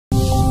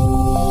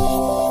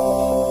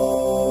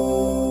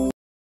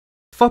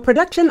For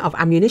production of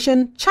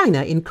ammunition,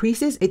 China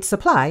increases its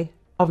supply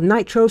of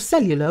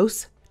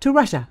nitrocellulose to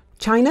Russia.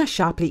 China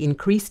sharply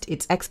increased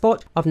its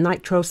export of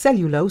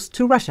nitrocellulose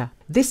to Russia.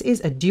 This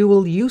is a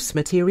dual-use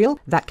material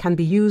that can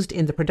be used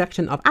in the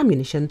production of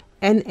ammunition,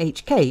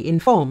 NHK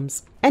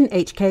informs.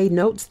 NHK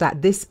notes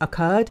that this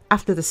occurred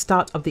after the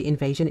start of the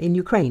invasion in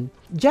Ukraine.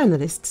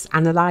 Journalists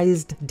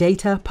analyzed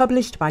data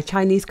published by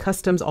Chinese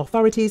customs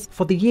authorities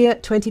for the year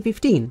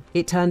 2015.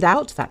 It turned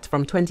out that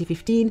from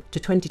 2015 to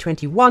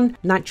 2021,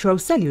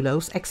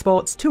 nitrocellulose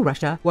exports to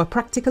Russia were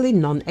practically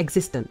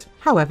non-existent.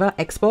 However,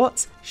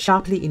 exports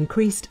sharply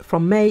increased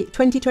from May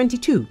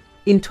 2022.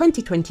 In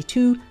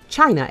 2022,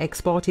 China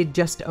exported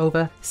just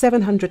over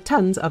 700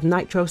 tons of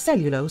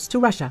nitrocellulose to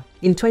Russia.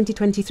 In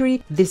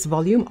 2023, this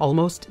volume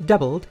almost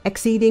doubled,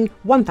 exceeding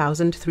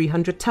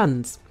 1,300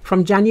 tons.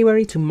 From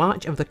January to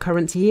March of the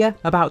current year,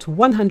 about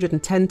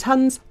 110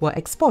 tons were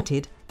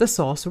exported, the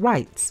source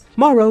writes.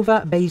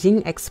 Moreover,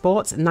 Beijing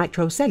exports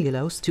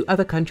nitrocellulose to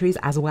other countries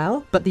as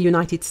well, but the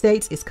United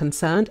States is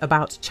concerned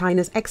about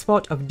China's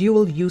export of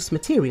dual-use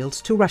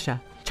materials to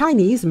Russia.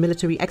 Chinese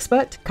military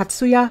expert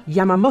Katsuya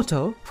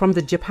Yamamoto from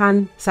the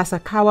Japan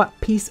Sasakawa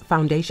Peace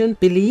Foundation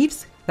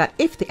believes that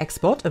if the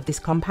export of this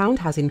compound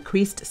has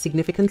increased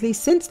significantly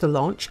since the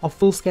launch of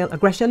full-scale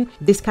aggression,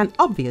 this can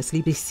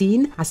obviously be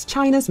seen as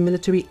China's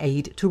military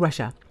aid to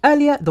Russia.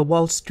 Earlier, the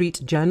Wall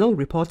Street Journal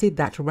reported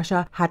that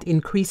Russia had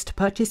increased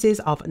purchases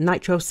of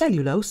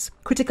nitrocellulose,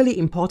 critically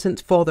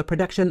important for the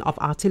production of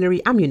artillery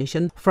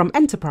ammunition, from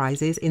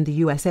enterprises in the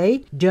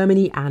USA,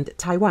 Germany and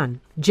Taiwan.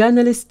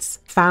 Journalists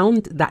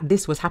found that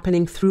this was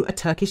happening through a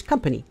Turkish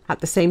company. At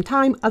the same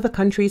time, other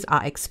countries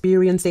are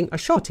experiencing a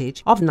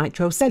shortage of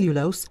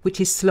nitrocellulose,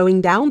 which is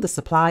slowing down the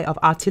supply of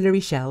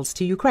artillery shells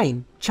to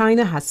Ukraine.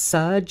 China has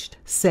surged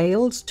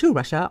sales to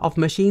Russia of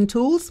machine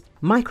tools,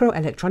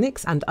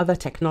 microelectronics and other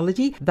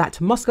technology that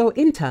Moscow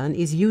in turn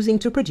is using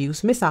to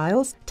produce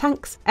missiles,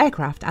 tanks,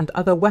 aircraft and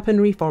other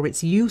weaponry for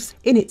its use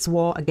in its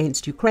war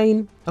against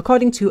Ukraine,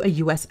 according to a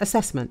US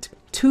assessment.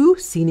 Two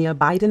senior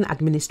Biden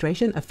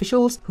administration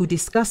officials who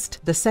discussed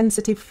the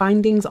sensitive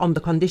findings on the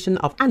condition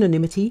of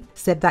anonymity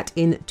said that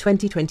in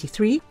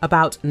 2023,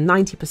 about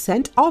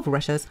 90% of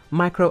Russia's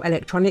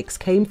microelectronics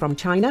came from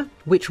China,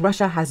 which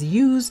Russia has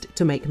used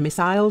to make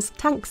missiles,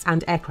 tanks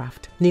and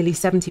aircraft. Nearly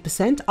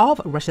 70% of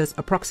Russia's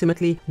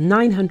approximately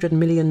 $900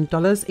 million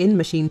in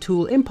machine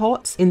tool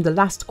imports in the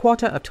last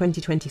quarter of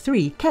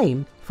 2023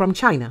 came from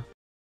China.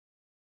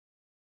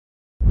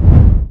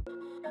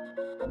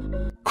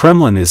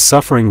 Kremlin is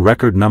suffering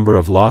record number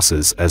of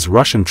losses as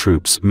Russian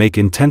troops make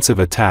intensive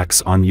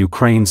attacks on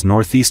Ukraine's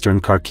northeastern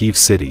Kharkiv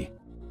city.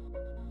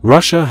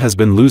 Russia has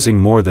been losing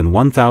more than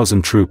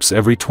 1,000 troops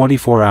every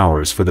 24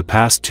 hours for the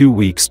past 2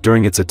 weeks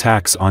during its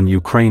attacks on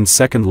Ukraine's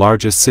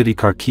second-largest city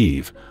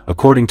Kharkiv,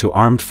 according to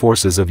Armed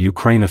Forces of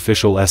Ukraine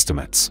official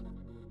estimates.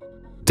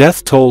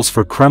 Death tolls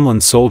for Kremlin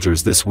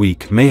soldiers this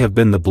week may have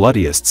been the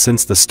bloodiest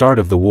since the start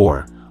of the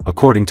war,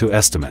 according to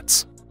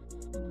estimates.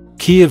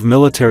 Kiev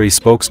military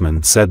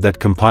spokesman said that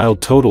compiled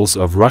totals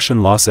of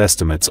Russian loss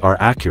estimates are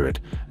accurate,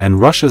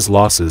 and Russia's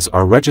losses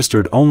are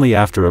registered only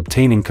after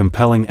obtaining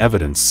compelling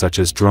evidence such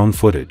as drone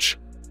footage.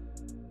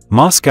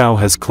 Moscow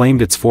has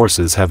claimed its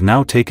forces have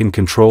now taken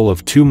control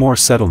of 2 more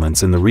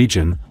settlements in the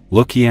region,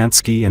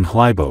 Lukyansky and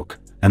Hlybok,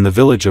 and the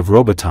village of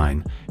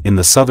Robotyne, in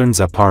the southern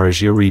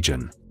Zaporizhia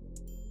region.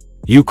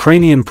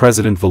 Ukrainian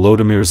President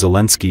Volodymyr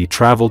Zelensky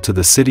traveled to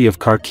the city of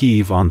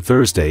Kharkiv on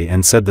Thursday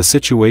and said the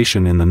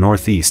situation in the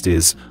northeast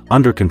is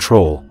under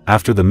control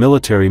after the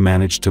military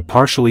managed to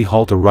partially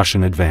halt a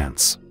Russian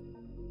advance.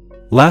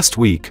 Last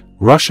week,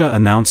 Russia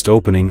announced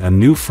opening a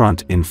new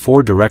front in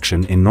 4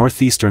 direction in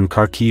northeastern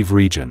Kharkiv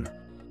region.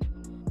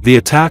 The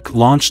attack,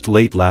 launched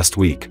late last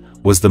week,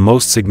 was the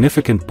most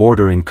significant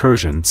border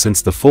incursion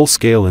since the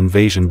full-scale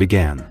invasion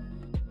began.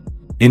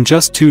 In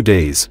just 2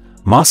 days,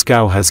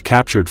 Moscow has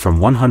captured from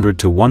 100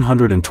 to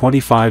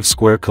 125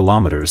 square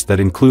kilometers that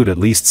include at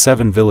least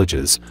 7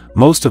 villages,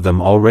 most of them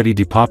already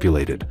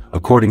depopulated,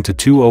 according to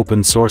 2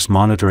 open-source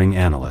monitoring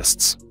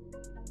analysts.